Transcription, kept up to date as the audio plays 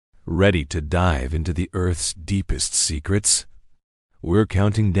Ready to dive into the Earth's deepest secrets? We're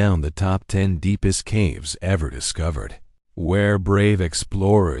counting down the top 10 deepest caves ever discovered, where brave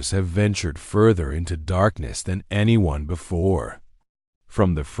explorers have ventured further into darkness than anyone before.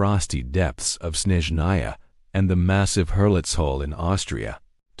 From the frosty depths of Snezhnaya and the massive Hirlatzhöhle in Austria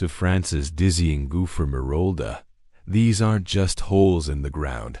to France's dizzying Gouffre Mirolda, these aren't just holes in the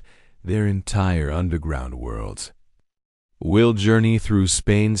ground, they're entire underground worlds. We'll journey through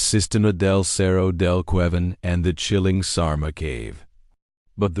Spain's Sistema del Cerro del Cuevón and the chilling Sarma cave.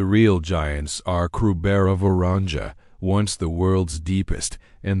 But the real giants are Krubera-Voronja, once the world's deepest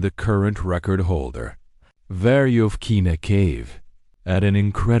and the current record holder. Veryovkina cave, at an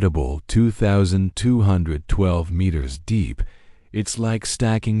incredible 2,212 meters deep, it's like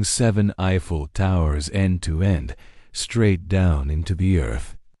stacking 7 Eiffel Towers end to end, straight down into the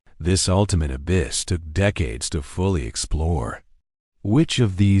earth. This ultimate abyss took decades to fully explore. Which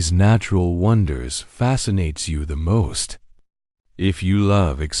of these natural wonders fascinates you the most? If you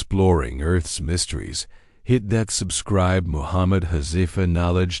love exploring Earth's mysteries, hit that subscribe Muhammad Hazifa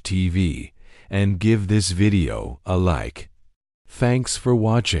Knowledge TV and give this video a like. Thanks for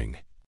watching.